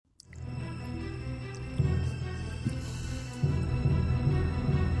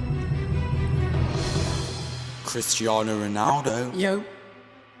Cristiano Ronaldo. Yo,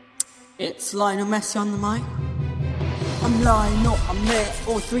 it's Lionel Messi on the mic. I'm Lionel, I'm there.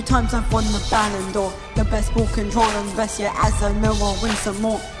 All 3 times I've won the Ballon d'Or. The best ball control and best, yeah, as I know I'll win some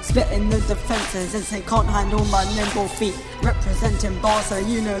more. Splitting the defences as they can't handle my nimble feet. Representing Barca,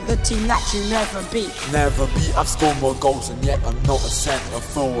 you know the team that you never beat. Never beat, I've scored more goals and yet I'm not a centre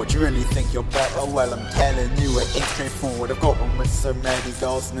forward. You really think you're better? Well, I'm telling you it ain't straightforward. I've got one with so many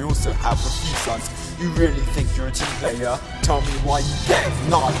girls and I also have a few sons. You really think you're a team player? Tell me why you get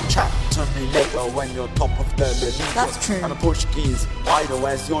not chat to me later when you're top of the Liga. That's true. I'm a Portuguese idol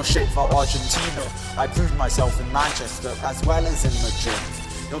as your shape for Argentina. I proved myself in Manchester as well as in Madrid.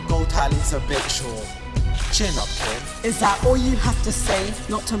 Your goal tally's a bit short. Chin up, kid. Is that all you have to say?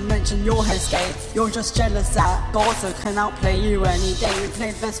 Not to mention your hair's gay. You're just jealous that Barca can outplay you any day. We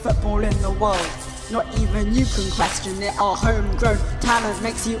play best football in the world. Not even you can question it. Our homegrown talent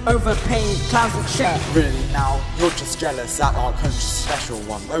makes you overpaid. Clouds of shit. Really now, you're just jealous that our country's special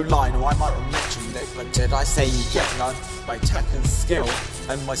one. Oh Lionel, I might have mentioned it, but did I say you get none? My tech and skill,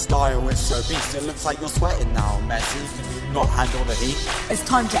 and my style is so beast. It looks like you're sweating now, Messi. Can you not handle the heat? It's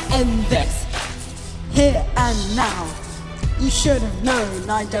time to end this. Here and now. You should have known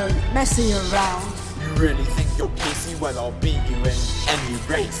I don't Messi around. You really think you're PC? Well, I'll beat you in any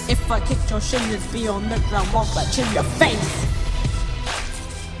race. If I kicked your shin, you'd be on the ground while clutching your face.